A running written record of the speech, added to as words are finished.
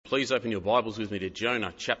Please open your Bibles with me to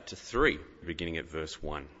Jonah chapter 3, beginning at verse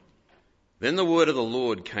 1. Then the word of the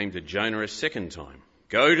Lord came to Jonah a second time.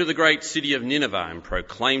 Go to the great city of Nineveh and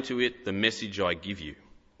proclaim to it the message I give you.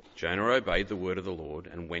 Jonah obeyed the word of the Lord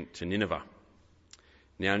and went to Nineveh.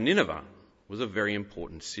 Now Nineveh was a very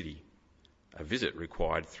important city. A visit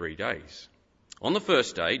required 3 days. On the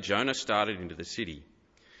first day, Jonah started into the city.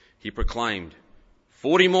 He proclaimed,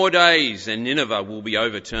 40 more days and Nineveh will be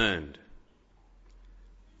overturned.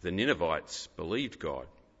 The Ninevites believed God.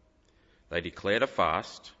 They declared a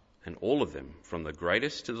fast, and all of them, from the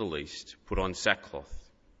greatest to the least, put on sackcloth.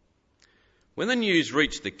 When the news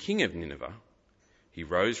reached the king of Nineveh, he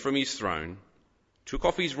rose from his throne, took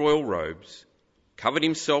off his royal robes, covered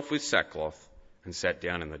himself with sackcloth, and sat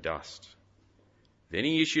down in the dust. Then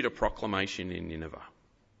he issued a proclamation in Nineveh.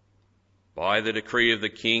 By the decree of the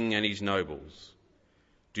king and his nobles,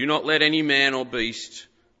 do not let any man or beast,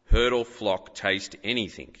 herd or flock taste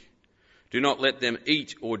anything. Do not let them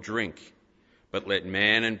eat or drink, but let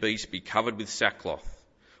man and beast be covered with sackcloth.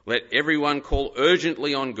 Let everyone call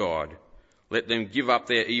urgently on God. Let them give up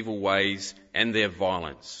their evil ways and their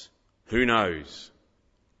violence. Who knows?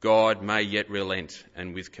 God may yet relent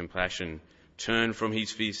and with compassion turn from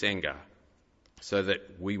his fierce anger, so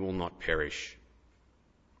that we will not perish.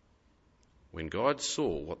 When God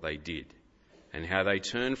saw what they did and how they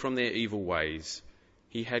turned from their evil ways,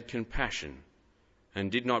 he had compassion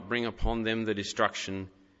and did not bring upon them the destruction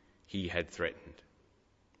he had threatened.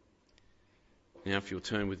 Now, if you'll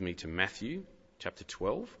turn with me to Matthew chapter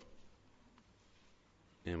 12,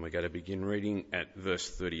 and we're going to begin reading at verse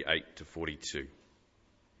 38 to 42.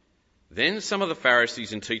 Then some of the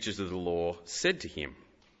Pharisees and teachers of the law said to him,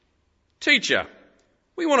 Teacher,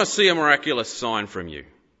 we want to see a miraculous sign from you.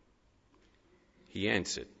 He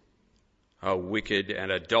answered, A wicked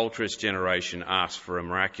and adulterous generation asks for a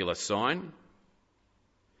miraculous sign,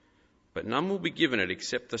 but none will be given it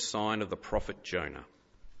except the sign of the prophet Jonah.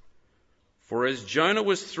 For as Jonah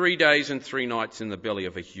was 3 days and 3 nights in the belly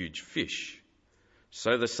of a huge fish,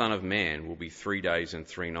 so the Son of Man will be 3 days and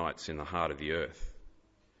 3 nights in the heart of the earth.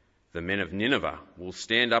 The men of Nineveh will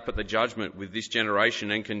stand up at the judgment with this generation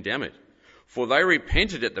and condemn it, for they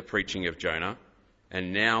repented at the preaching of Jonah,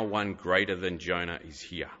 and now one greater than Jonah is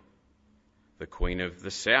here. The queen of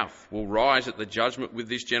the south will rise at the judgment with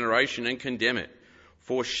this generation and condemn it,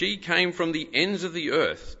 for she came from the ends of the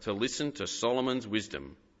earth to listen to Solomon's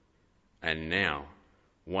wisdom, and now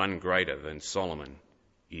one greater than Solomon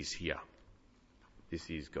is here. This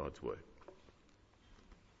is God's word.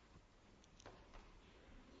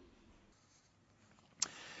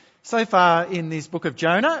 So far in this book of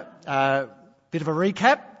Jonah, bit of a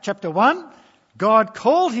recap. Chapter 1, God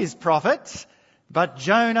called his prophet, but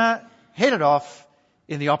Jonah headed off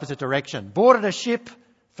in the opposite direction, boarded a ship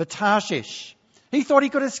for Tarshish. He thought he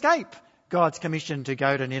could escape God's commission to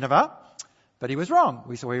go to Nineveh, but he was wrong.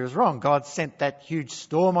 We saw he was wrong. God sent that huge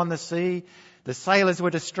storm on the sea. The sailors were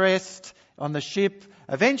distressed on the ship.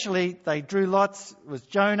 Eventually, they drew lots. It was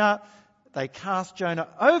Jonah. They cast Jonah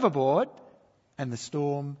overboard, and the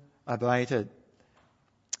storm abated.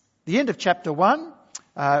 The end of chapter 1,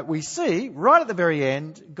 we see right at the very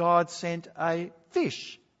end, God sent a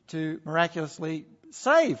fish to miraculously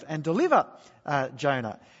save and deliver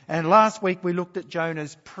Jonah. And last week we looked at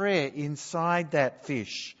Jonah's prayer inside that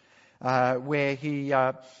fish, where he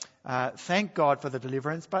thanked God for the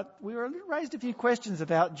deliverance, but we raised a few questions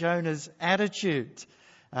about Jonah's attitude.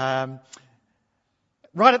 Right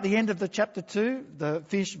at the end of the chapter 2, the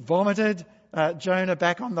fish vomited Jonah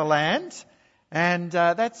back on the land, and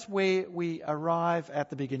that's where we arrive at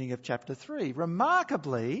the beginning of chapter 3.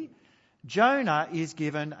 Remarkably, Jonah is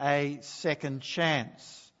given a second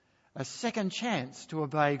chance to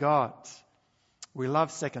obey God. We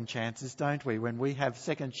love second chances, don't we? When we have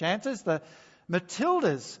second chances, the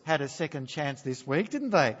Matildas had a second chance this week,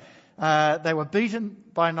 didn't they? They were beaten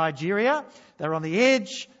by Nigeria. They were on the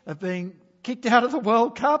edge of being kicked out of the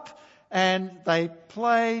World Cup, and they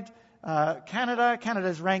played Canada.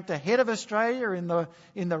 Canada's ranked ahead of Australia in the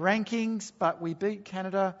rankings, but we beat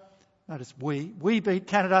Canada. Notice we beat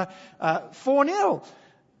Canada 4-0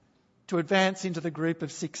 to advance into the group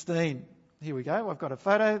of 16. Here we go. I've got a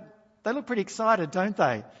photo. They look pretty excited, don't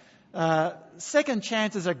they? Second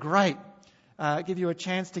chances are great. Give you a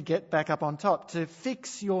chance to get back up on top, to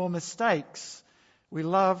fix your mistakes. We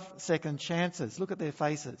love second chances. Look at their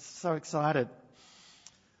faces. So excited.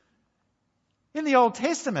 In the Old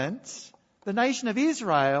Testament, the nation of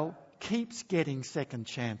Israel keeps getting second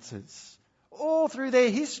chances. All through their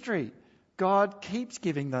history, God keeps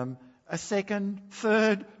giving them a second,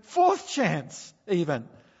 third, fourth chance even.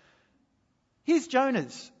 Here's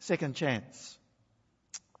Jonah's second chance.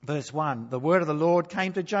 Verse 1, the word of the Lord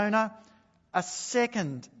came to Jonah a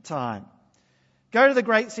second time. Go to the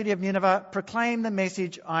great city of Nineveh, proclaim the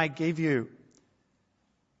message I give you.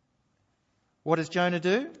 What does Jonah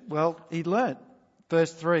do? Well, he learnt.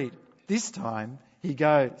 Verse 3, this time he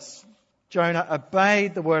goes. Jonah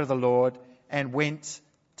obeyed the word of the Lord and went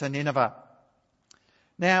to Nineveh.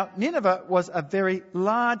 Now, Nineveh was a very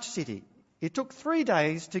large city. It took 3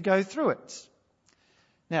 days to go through it.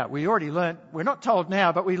 Now, we already learnt, we're not told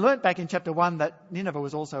now, but we learnt back in chapter 1 that Nineveh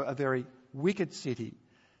was also a very wicked city,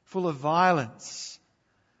 full of violence.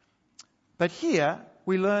 But here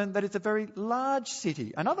we learn that it's a very large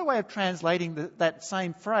city. Another way of translating that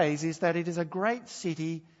same phrase is that it is a great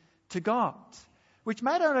city to God, which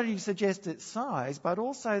may not only suggest its size, but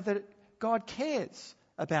also that God cares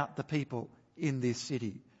about the people in this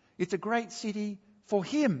city. It's a great city for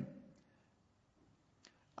him.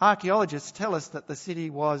 Archaeologists tell us that the city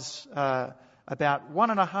was about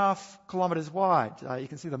 1.5 kilometres wide. You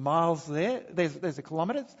can see the miles there. There's the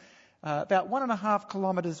kilometres. About 1.5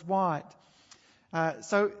 kilometres wide.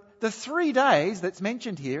 So the 3 days that's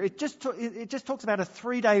mentioned here, it just talks about a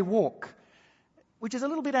 3-day walk, which is a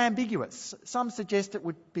little bit ambiguous. Some suggest it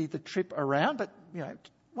would be the trip around, but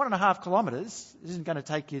 1.5 kilometres isn't going to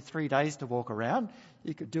take you 3 days to walk around.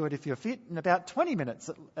 You could do it if you're fit in about 20 minutes,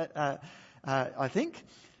 I think.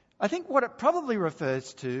 I think what it probably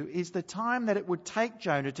refers to is the time that it would take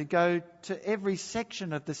Jonah to go to every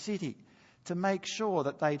section of the city to make sure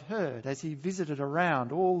that they'd heard as he visited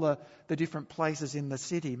around all the different places in the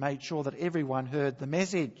city, made sure that everyone heard the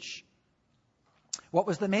message. What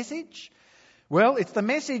was the message? Well, it's the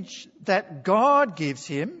message that God gives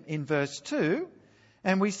him in verse 2,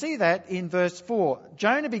 and we see that in verse 4.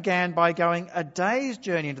 Jonah began by going a day's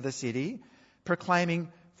journey into the city,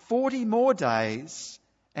 proclaiming 40 more days,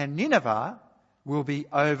 and Nineveh will be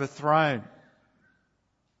overthrown.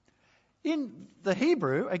 In the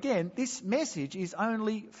Hebrew, again, this message is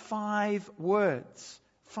only 5 words.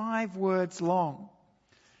 5 words long.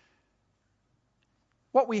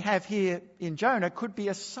 What we have here in Jonah could be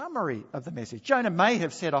a summary of the message. Jonah may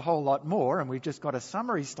have said a whole lot more, and we've just got a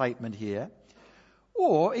summary statement here.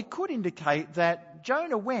 Or it could indicate that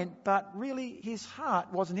Jonah went, but really his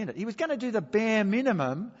heart wasn't in it. He was going to do the bare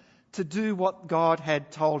minimum to do what God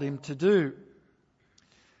had told him to do.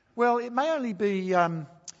 Well, it may only be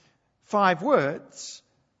 5 words,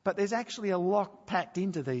 but there's actually a lot packed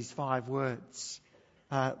into these 5 words.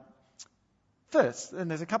 First, and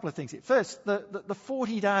there's a couple of things here. First, the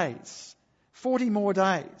 40 days, 40 more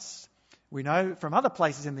days. We know from other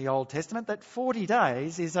places in the Old Testament that 40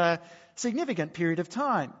 days is a significant period of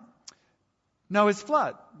time. Noah's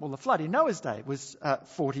flood. Well, the flood in Noah's day was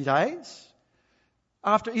 40 days.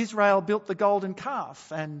 After Israel built the golden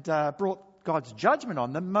calf and brought God's judgment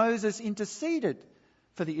on them, Moses interceded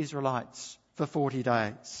for the Israelites for 40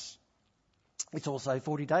 days. It's also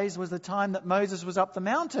 40 days was the time that Moses was up the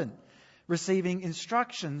mountain receiving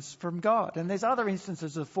instructions from God. And there's other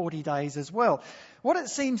instances of 40 days as well. What it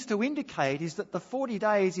seems to indicate is that the 40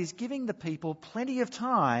 days is giving the people plenty of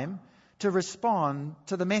time to respond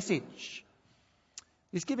to the message.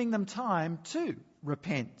 It's giving them time to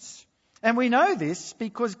repent. And we know this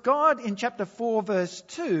because God in chapter 4 verse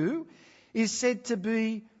 2 is said to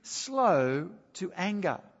be slow to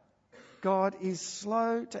anger. God is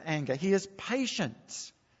slow to anger. He is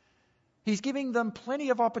patient. He's giving them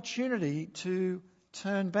plenty of opportunity to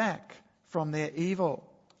turn back from their evil.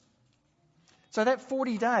 So that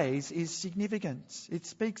 40 days is significant. It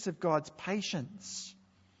speaks of God's patience.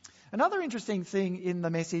 Another interesting thing in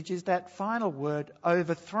the message is that final word,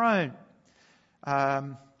 overthrown.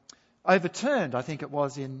 Overturned, I think it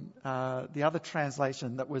was in the other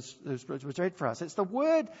translation that was read for us. It's the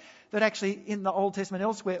word that actually in the Old Testament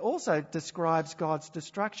elsewhere also describes God's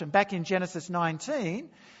destruction. Back in Genesis 19,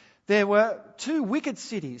 there were 2 wicked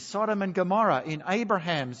cities, Sodom and Gomorrah, in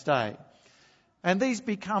Abraham's day. And these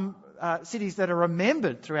become cities that are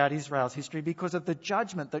remembered throughout Israel's history because of the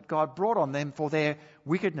judgment that God brought on them for their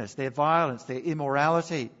wickedness, their violence, their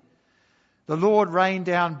immorality. The Lord rained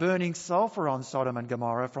down burning sulphur on Sodom and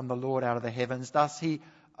Gomorrah from the Lord out of the heavens. Thus he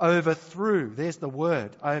overthrew, there's the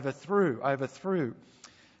word, overthrew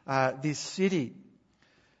this city.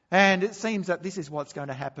 And it seems that this is what's going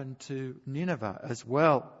to happen to Nineveh as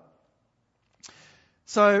well.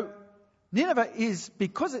 So Nineveh is,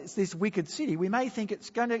 because it's this wicked city, we may think it's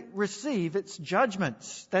going to receive its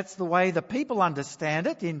judgments. That's the way the people understand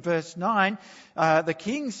it. In verse 9, the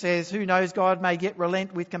king says, "Who knows, God may yet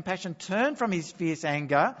relent with compassion, turn from his fierce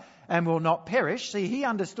anger and will not perish." See, he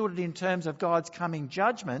understood it in terms of God's coming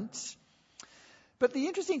judgments. But the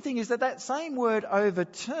interesting thing is that same word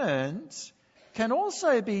overturned can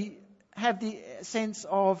also have the sense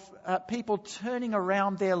of people turning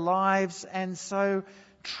around their lives and so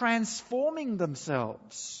transforming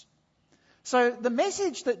themselves. So the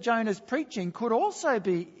message that Jonah's preaching could also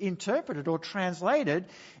be interpreted or translated: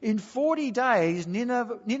 in 40 days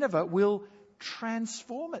Nineveh will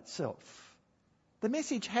transform itself. The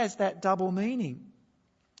message has that double meaning.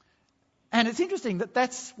 And it's interesting that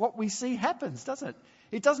that's what we see happens, doesn't it?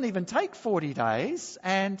 It doesn't even take 40 days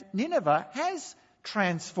and Nineveh has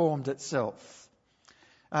transformed itself.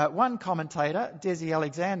 One commentator, Desi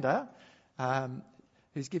Alexander,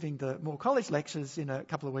 who's giving the Moore College lectures in a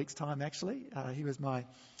couple of weeks' time actually. He was my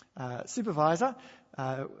supervisor.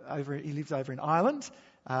 He lives over in Ireland.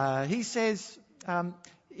 He says,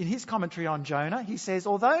 in his commentary on Jonah, he says,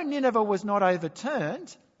 although Nineveh was not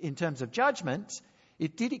overturned in terms of judgment,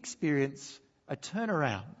 it did experience a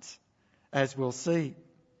turnaround, as we'll see.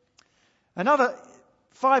 Another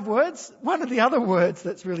 5 words. One of the other words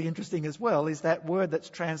that's really interesting as well is that word that's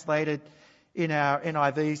translated in our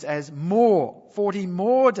NIVs as more, 40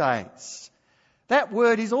 more days. That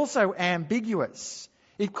word is also ambiguous.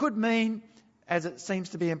 It could mean, as it seems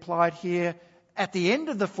to be implied here, at the end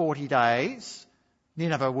of the 40 days,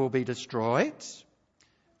 Nineveh will be destroyed.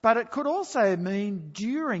 But it could also mean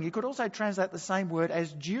during. It could also translate the same word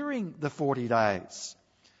as during the 40 days.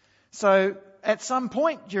 So at some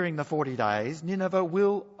point during the 40 days, Nineveh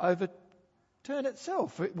will overturn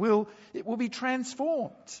itself. It will be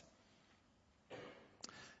transformed.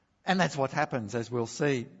 And that's what happens, as we'll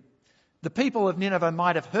see. The people of Nineveh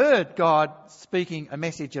might have heard God speaking a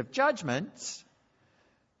message of judgment,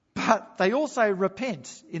 but they also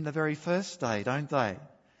repent in the very first day, don't they?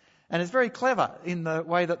 And it's very clever in the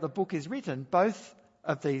way that the book is written. Both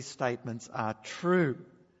of these statements are true.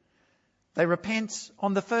 They repent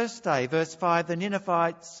on the first day. Verse 5, the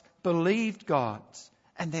Ninevites believed God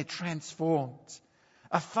and they're transformed.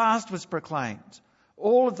 A fast was proclaimed.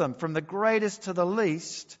 All of them, from the greatest to the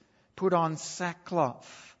least, put on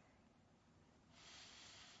sackcloth.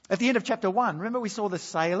 At the end of chapter 1, remember we saw the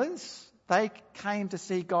sailors? They came to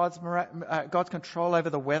see God's control over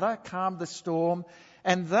the weather, calmed the storm,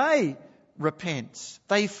 and they repent.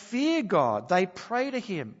 They fear God. They pray to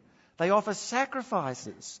Him. They offer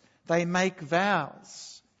sacrifices. They make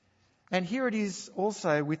vows. And here it is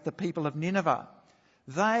also with the people of Nineveh.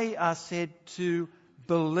 They are said to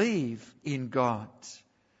believe in God.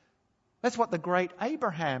 That's what the great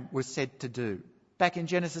Abraham was said to do. Back in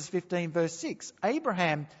Genesis 15 verse 6,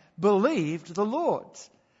 Abraham believed the Lord,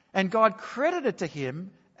 and God credited to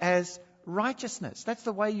him as righteousness. That's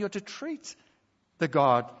the way you're to treat the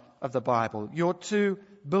God of the Bible. You're to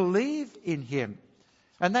believe in Him.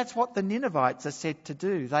 And that's what the Ninevites are said to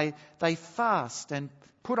do. They fast and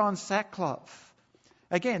put on sackcloth.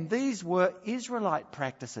 Again, these were Israelite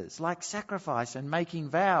practices like sacrifice and making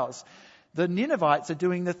vows. The Ninevites are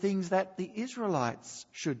doing the things that the Israelites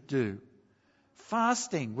should do.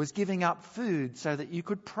 Fasting was giving up food so that you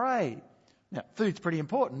could pray. Now, food's pretty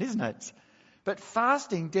important, isn't it? But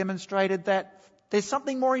fasting demonstrated that there's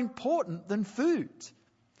something more important than food.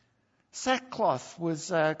 Sackcloth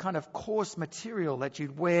was a kind of coarse material that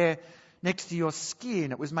you'd wear next to your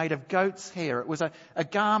skin. It was made of goat's hair. It was a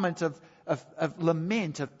garment of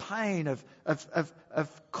lament, of pain,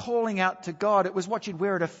 of calling out to God. It was what you'd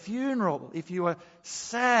wear at a funeral if you were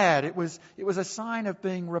sad. It was a sign of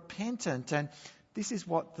being repentant. And this is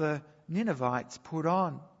what the Ninevites put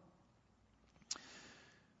on.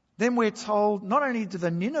 Then we're told not only do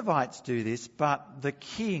the Ninevites do this, but the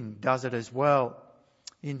king does it as well.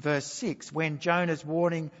 In verse 6, when Jonah's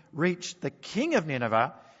warning reached the king of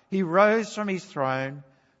Nineveh, he rose from his throne,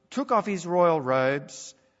 took off his royal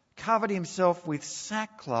robes, covered himself with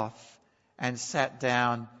sackcloth, and sat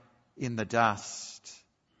down in the dust.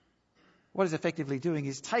 What he's effectively doing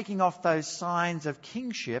is taking off those signs of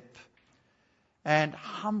kingship and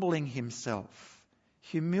humbling himself,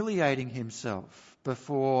 humiliating himself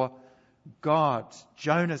before God,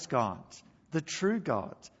 Jonah's God, the true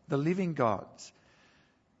God, the living God.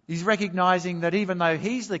 He's recognising that even though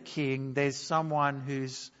he's the king, there's someone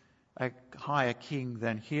who's a higher king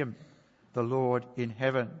than him, the Lord in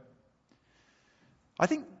heaven. I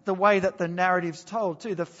think the way that the narrative's told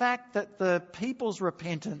too, the fact that the people's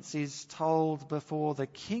repentance is told before the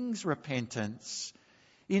king's repentance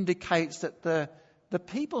indicates that the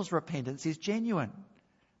people's repentance is genuine.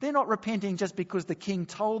 They're not repenting just because the king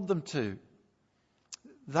told them to.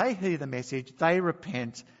 They hear the message, they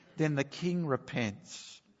repent, then the king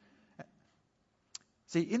repents.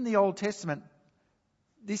 See, in the Old Testament,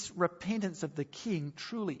 this repentance of the king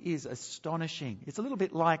truly is astonishing. It's a little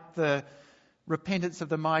bit like the repentance of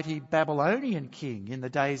the mighty Babylonian king in the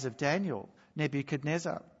days of Daniel.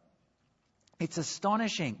 Nebuchadnezzar. It's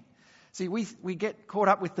astonishing. See, we get caught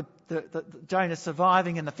up with the Jonah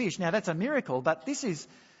surviving in the fish. Now, that's a miracle, but this is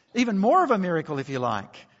even more of a miracle, if you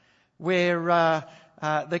like, where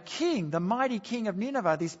the king, the mighty king of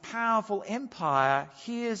Nineveh, this powerful empire,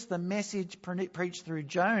 hears the message preached through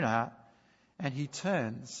Jonah, and he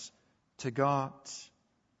turns to God.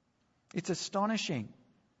 It's astonishing.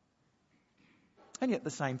 And yet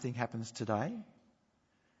the same thing happens today.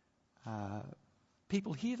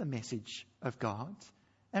 People hear the message of God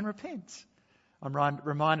and repent. I'm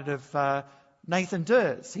reminded of Nathan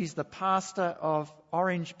Durs. He's the pastor of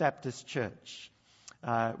Orange Baptist Church.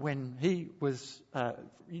 When he was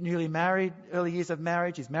newly married, early years of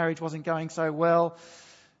marriage, his marriage wasn't going so well.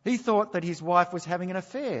 He thought that his wife was having an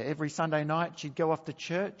affair. Every Sunday night she'd go off to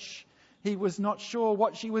church. He was not sure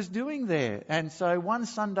what she was doing there. And so one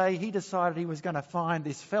Sunday he decided he was going to find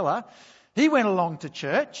this fella. He went along to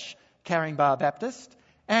church, Caringbah Baptist,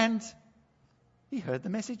 and he heard the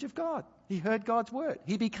message of God. He heard God's word.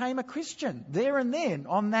 He became a Christian there and then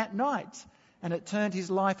on that night, and it turned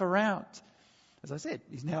his life around. As I said,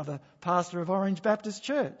 he's now the pastor of Orange Baptist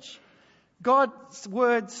Church. God's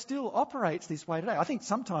word still operates this way today. I think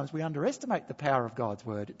sometimes we underestimate the power of God's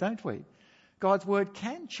word, don't we? God's word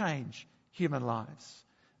can change human lives.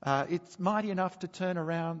 It's mighty enough to turn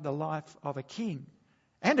around the life of a king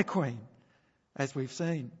and a queen, as we've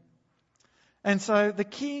seen. And so the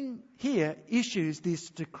king here issues this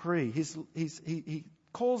decree. He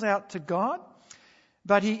calls out to God,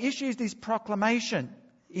 but he issues this proclamation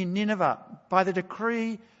in Nineveh by the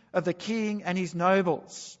decree of the king and his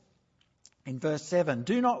nobles. In verse 7,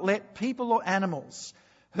 do not let people or animals,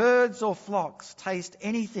 herds or flocks taste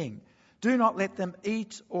anything. Do not let them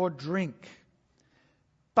eat or drink.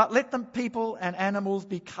 But let them people and animals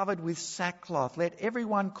be covered with sackcloth. Let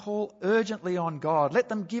everyone call urgently on God. Let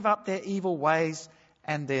them give up their evil ways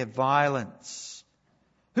and their violence.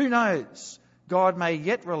 Who knows? God may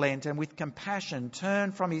yet relent and with compassion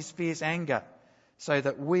turn from his fierce anger so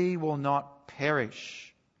that we will not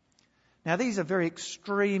perish. Now, these are very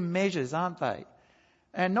extreme measures, aren't they?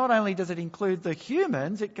 And not only does it include the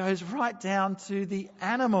humans, it goes right down to the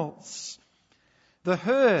animals. The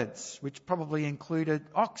herds, which probably included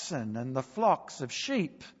oxen, and the flocks of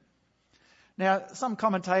sheep. Now, some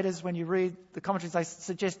commentators, when you read the commentaries, they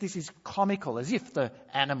suggest this is comical, as if the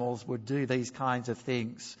animals would do these kinds of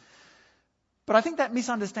things. But I think that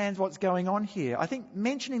misunderstands what's going on here. I think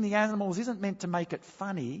mentioning the animals isn't meant to make it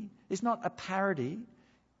funny. It's not a parody.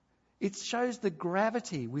 It shows the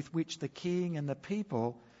gravity with which the king and the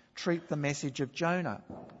people treat the message of Jonah,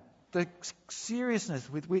 the seriousness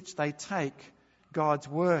with which they take God's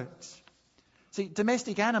words. See,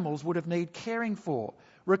 domestic animals would have need caring for.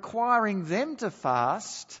 Requiring them to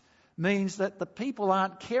fast means that the people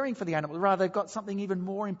aren't caring for the animals. Rather, they've got something even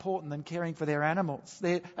more important than caring for their animals.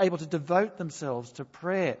 They're able to devote themselves to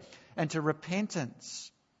prayer and to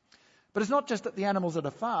repentance. But it's not just that the animals are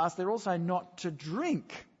to fast, they're also not to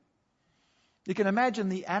drink. You can imagine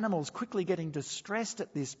the animals quickly getting distressed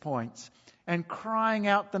at this point and crying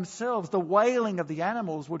out themselves. The wailing of the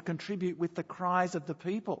animals would contribute with the cries of the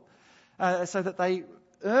people so that they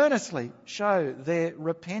earnestly show their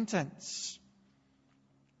repentance.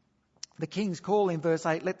 The king's call in verse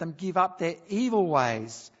 8, let them give up their evil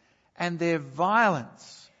ways and their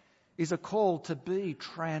violence, is a call to be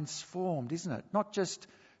transformed, isn't it? Not just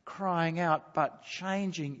crying out, but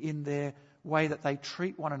changing in their way that they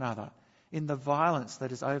treat one another, in the violence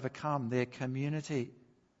that has overcome their community.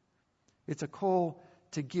 It's a call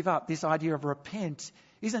to give up. This idea of repent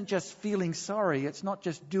isn't just feeling sorry. It's not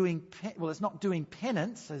just doing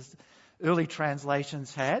penance, as early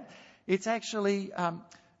translations had. It's actually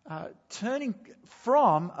turning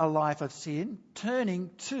from a life of sin,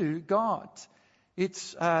 turning to God.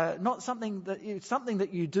 It's not something that it's something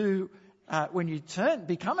that you do when you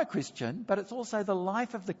become a Christian, but it's also the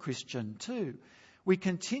life of the Christian too. We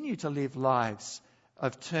continue to live lives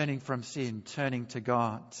of turning from sin, turning to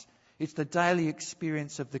God. It's the daily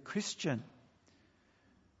experience of the Christian.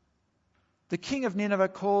 The king of Nineveh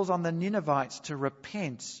calls on the Ninevites to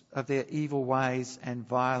repent of their evil ways and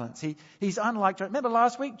violence. He's unlike Jonah. Remember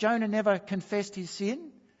last week, Jonah never confessed his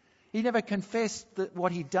sin. He never confessed that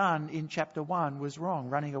what he'd done in chapter 1 was wrong,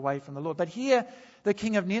 running away from the Lord. But here, the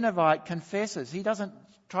king of Nineveh confesses. He doesn't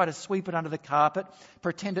try to sweep it under the carpet,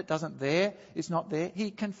 pretend it's not there.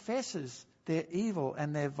 He confesses their evil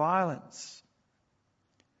and their violence.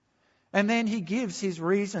 And then he gives his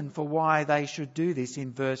reason for why they should do this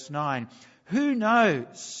in verse 9. Who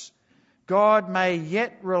knows? God may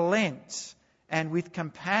yet relent and with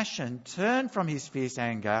compassion turn from his fierce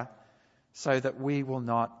anger so that we will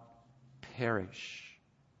not perish.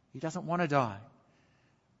 He doesn't want to die.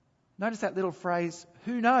 Notice that little phrase,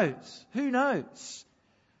 who knows? Who knows?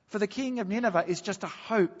 For the king of Nineveh is just a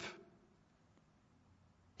hope.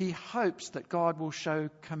 He hopes that God will show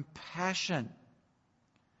compassion.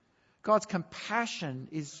 God's compassion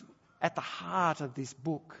is at the heart of this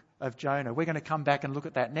book of Jonah. We're going to come back and look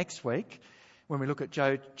at that next week when we look at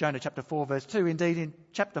Jonah chapter 4 verse 2. Indeed, in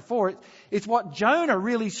chapter 4, it's what Jonah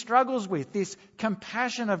really struggles with, this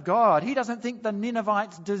compassion of God. He doesn't think the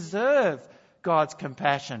Ninevites deserve God's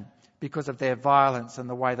compassion because of their violence and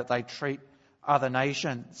the way that they treat other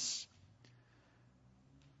nations.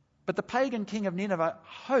 But the pagan king of Nineveh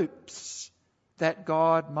hopes that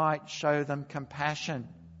God might show them compassion.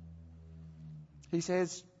 He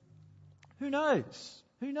says, who knows?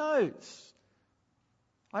 Who knows?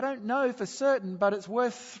 I don't know for certain, but it's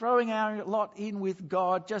worth throwing our lot in with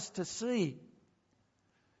God just to see.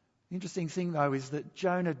 The interesting thing, though, is that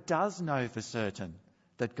Jonah does know for certain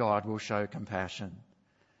that God will show compassion.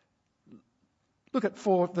 Look at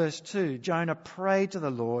 4 verse 2. Jonah prayed to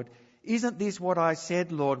the Lord, "Isn't this what I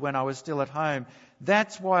said, Lord, when I was still at home?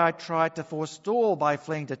 That's why I tried to forestall by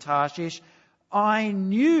fleeing to Tarshish. I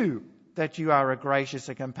knew that you are a gracious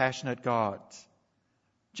and compassionate God."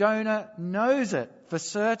 Jonah knows it for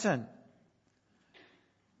certain.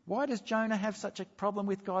 Why does Jonah have such a problem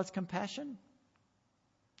with God's compassion?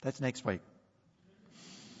 That's next week.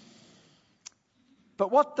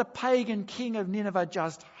 But what the pagan king of Nineveh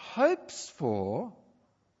just hopes for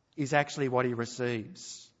is actually what he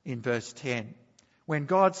receives in verse 10. When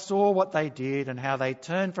God saw what they did and how they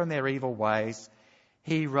turned from their evil ways,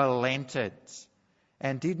 he relented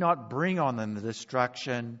and did not bring on them the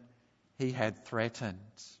destruction he had threatened.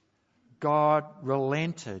 God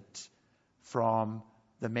relented from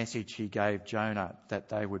the message he gave Jonah that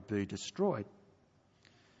they would be destroyed.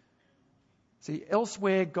 See,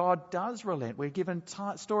 elsewhere God does relent. We're given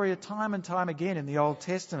story of time and time again in the Old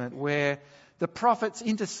Testament where the prophets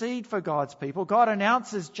intercede for God's people. God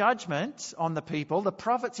announces judgment on the people. The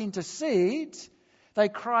prophets intercede. They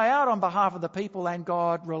cry out on behalf of the people, and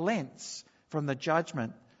God relents from the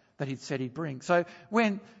judgment that he'd said he'd bring. So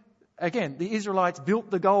when, again, the Israelites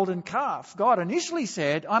built the golden calf, God initially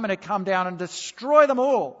said, "I'm going to come down and destroy them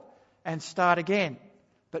all and start again."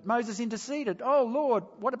 But Moses interceded. "Oh, Lord,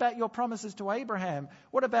 what about your promises to Abraham?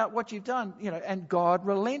 What about what you've done?" And God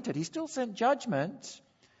relented. He still sent judgment,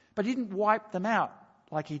 but he didn't wipe them out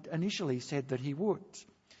like he initially said that he would.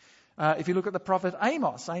 If you look at the prophet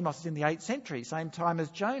Amos is in the 8th century, same time as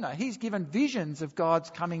Jonah. He's given visions of God's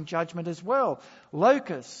coming judgment as well.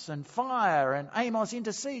 Locusts and fire, and Amos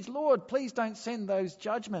intercedes, "Lord, please don't send those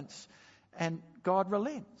judgments." And God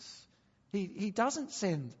relents. He doesn't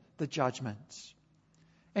send the judgments.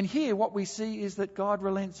 And here what we see is that God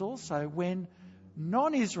relents also when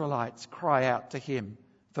non-Israelites cry out to him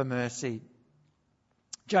for mercy.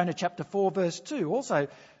 Jonah chapter 4 verse 2 also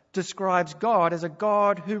describes God as a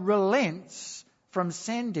God who relents from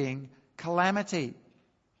sending calamity.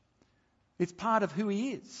 It's part of who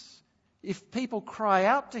he is. If people cry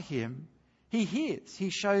out to him, he hears, he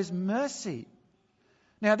shows mercy.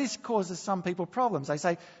 Now this causes some people problems. They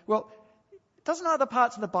say, well, doesn't other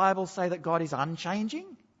parts of the Bible say that God is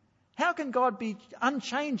unchanging? How can God be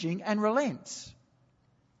unchanging and relent?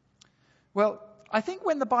 Well, I think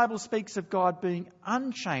when the Bible speaks of God being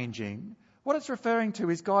unchanging, what it's referring to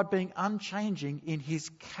is God being unchanging in his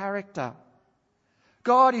character.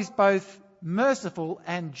 God is both merciful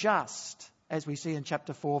and just, as we see in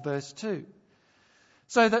chapter 4 verse 2.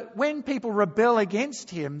 So that when people rebel against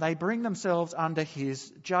him, they bring themselves under his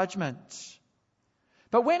judgment.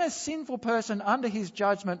 But when a sinful person under his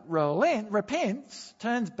judgment repents,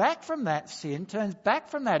 turns back from that sin, turns back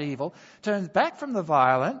from that evil, turns back from the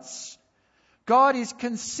violence, God is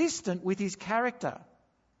consistent with his character.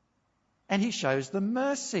 And he shows them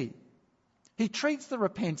mercy. He treats the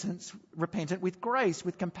repentant with grace,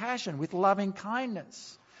 with compassion, with loving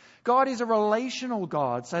kindness. God is a relational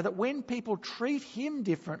God, so that when people treat him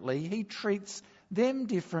differently, he treats them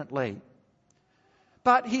differently.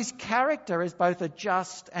 But his character as both a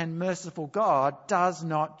just and merciful God does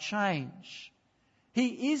not change.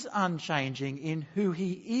 He is unchanging in who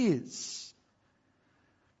he is.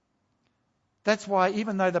 That's why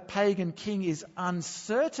even though the pagan king is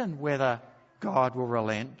uncertain whether God will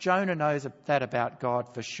relent, Jonah knows that about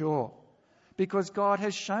God for sure. Because God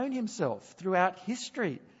has shown himself throughout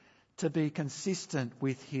history to be consistent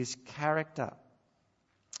with his character.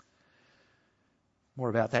 More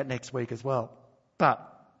about that next week as well. But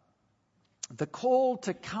the call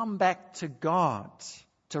to come back to God,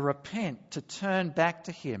 to repent, to turn back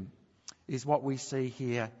to him, is what we see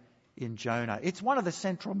here in Jonah. It's one of the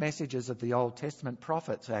central messages of the Old Testament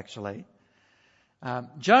prophets, actually.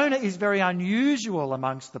 Jonah is very unusual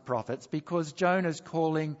amongst the prophets because Jonah's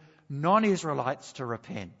calling non-Israelites to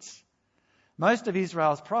repent. Most of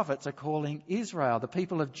Israel's prophets are calling Israel, the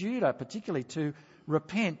people of Judah particularly, to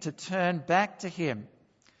repent, to turn back to him.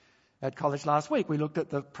 At college last week, we looked at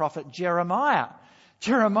the prophet Jeremiah.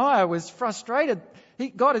 Jeremiah was frustrated.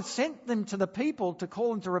 God had sent them to the people to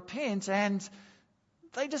call them to repent, and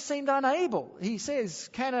they just seemed unable. He says,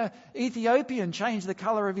 can an Ethiopian change the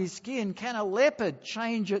colour of his skin? Can a leopard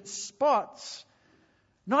change its spots?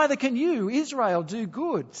 Neither can you, Israel, do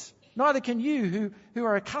good. Neither can you, who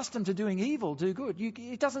are accustomed to doing evil, do good.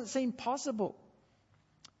 It doesn't seem possible.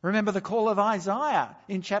 Remember the call of Isaiah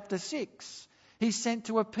in chapter 6. He's sent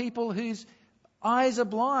to a people whose eyes are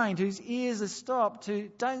blind, whose ears are stopped, who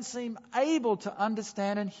don't seem able to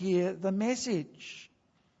understand and hear the message.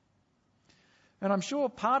 And I'm sure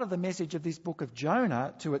part of the message of this book of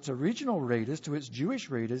Jonah to its original readers, to its Jewish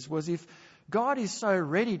readers, was if God is so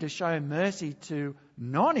ready to show mercy to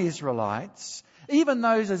non-Israelites, even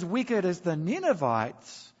those as wicked as the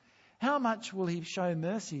Ninevites, how much will he show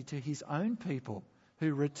mercy to his own people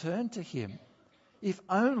who return to him? If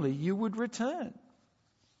only you would return.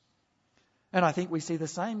 And I think we see the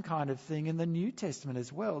same kind of thing in the New Testament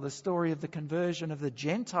as well. The story of the conversion of the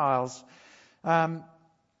Gentiles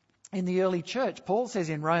in the early church. Paul says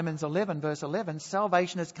in Romans 11, verse 11,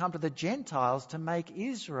 salvation has come to the Gentiles to make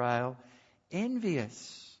Israel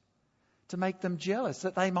envious, to make them jealous,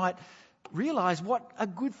 that they might realise what a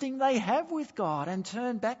good thing they have with God and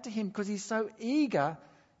turn back to him because he's so eager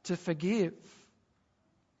to forgive.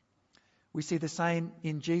 We see the same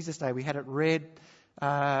in Jesus' day. We had it read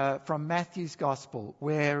from Matthew's Gospel,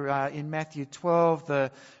 where in Matthew 12,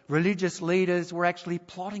 the religious leaders were actually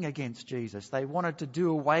plotting against Jesus. They wanted to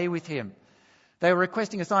do away with him. They were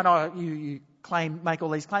requesting a sign. Oh, you make all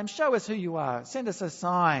these claims. Show us who you are. Send us a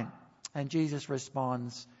sign. And Jesus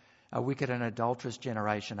responds, a wicked and adulterous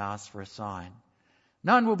generation asks for a sign.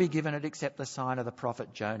 None will be given it except the sign of the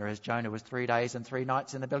prophet Jonah. As Jonah was 3 days and 3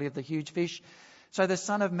 nights in the belly of the huge fish, so the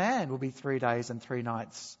Son of Man will be 3 days and 3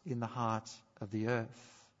 nights in the heart of the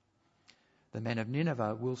earth. The men of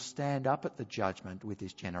Nineveh will stand up at the judgment with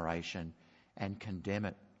this generation and condemn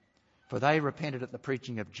it. For they repented at the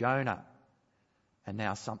preaching of Jonah, and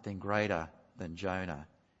now something greater than Jonah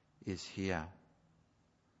is here.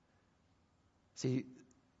 See,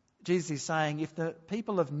 Jesus is saying if the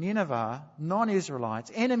people of Nineveh,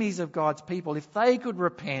 non-Israelites, enemies of God's people, if they could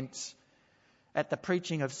repent at the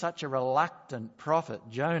preaching of such a reluctant prophet,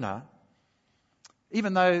 Jonah,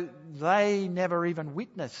 even though they never even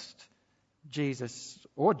witnessed Jesus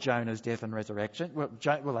or Jonah's death and resurrection,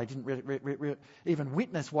 they didn't even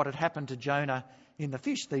witness what had happened to Jonah in the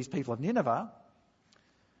fish, these people of Nineveh.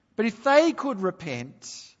 But if they could repent,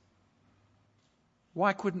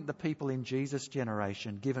 why couldn't the people in Jesus'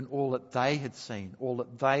 generation, given all that they had seen, all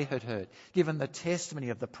that they had heard, given the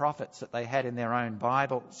testimony of the prophets that they had in their own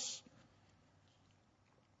Bibles?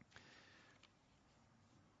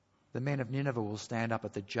 The men of Nineveh will stand up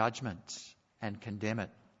at the judgment and condemn it.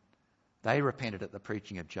 They repented at the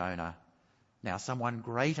preaching of Jonah. Now someone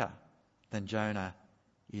greater than Jonah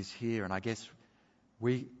is here. And I guess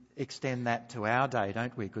we extend that to our day,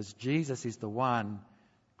 don't we? Because Jesus is the one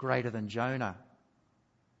greater than Jonah.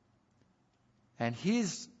 And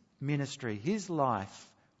his ministry, his life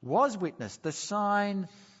was witnessed. The sign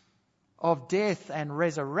of death and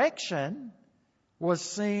resurrection was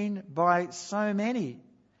seen by so many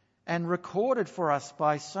and recorded for us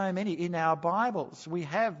by so many in our Bibles. We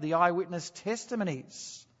have the eyewitness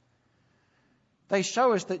testimonies. They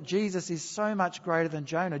show us that Jesus is so much greater than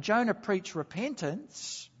Jonah. Jonah preached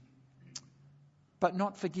repentance, but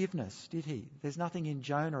not forgiveness, did he? There's nothing in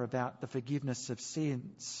Jonah about the forgiveness of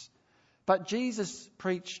sins. But Jesus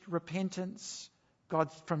preached repentance,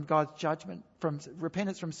 from God's judgment, from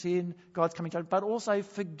repentance from sin, God's coming judgment, but also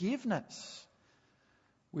forgiveness.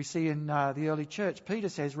 We see in the early church, Peter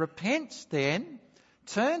says, repent then,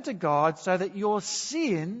 turn to God so that your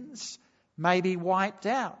sins may be wiped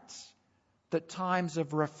out, that times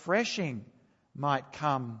of refreshing might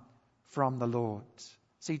come from the Lord.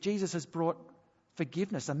 See, Jesus has brought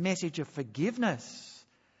forgiveness, a message of forgiveness,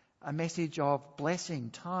 a message of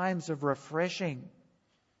blessing, times of refreshing.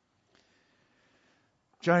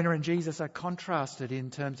 Jonah and Jesus are contrasted in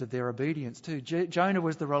terms of their obedience too. Jonah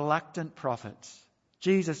was the reluctant prophet.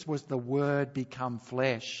 Jesus was the Word become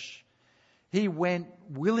flesh. He went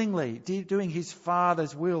willingly, doing his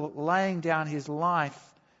Father's will, laying down his life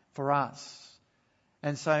for us.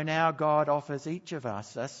 And so now God offers each of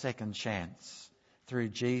us a second chance through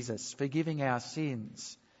Jesus, forgiving our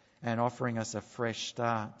sins and offering us a fresh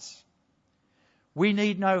start. We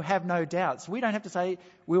need have no doubts. We don't have to say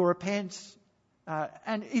we'll repent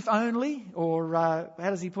and if only, or how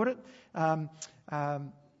does he put it?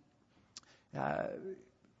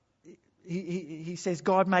 He says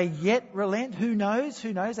God may yet relent. Who knows?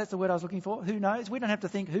 Who knows? That's the word I was looking for. Who knows? We don't have to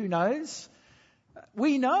think who knows.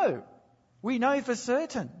 We know. We know for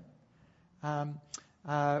certain.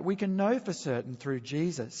 We can know for certain through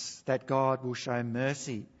Jesus that God will show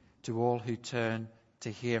mercy to all who turn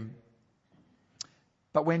to him.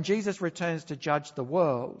 But when Jesus returns to judge the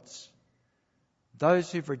world,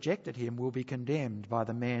 those who've rejected him will be condemned by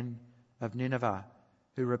the men of Nineveh,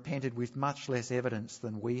 who repented with much less evidence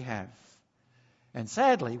than we have. And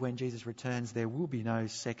sadly, when Jesus returns, there will be no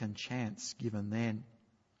second chance given then.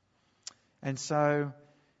 And so,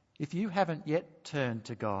 if you haven't yet turned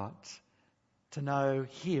to God, to know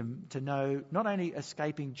him, to know not only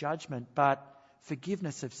escaping judgment, but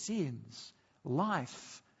forgiveness of sins,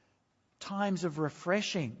 life, times of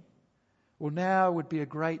refreshing, well, now would be a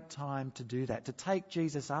great time to do that, to take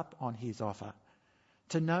Jesus up on his offer,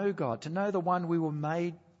 to know God, to know the one we were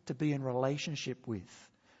made to be in relationship with,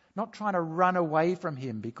 not trying to run away from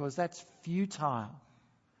him because that's futile,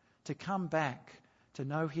 to come back, to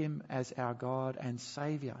know him as our God and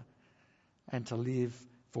Saviour, and to live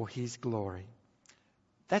for his glory.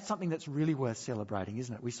 That's something that's really worth celebrating,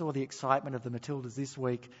 isn't it? We saw the excitement of the Matildas this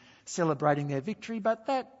week celebrating their victory, but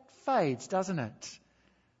that fades, doesn't it?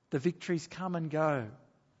 The victories come and go.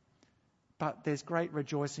 But there's great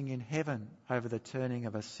rejoicing in heaven over the turning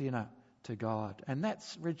of a sinner to God. And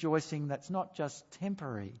that's rejoicing that's not just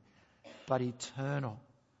temporary, but eternal.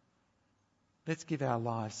 Let's give our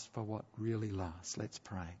lives for what really lasts. Let's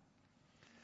pray.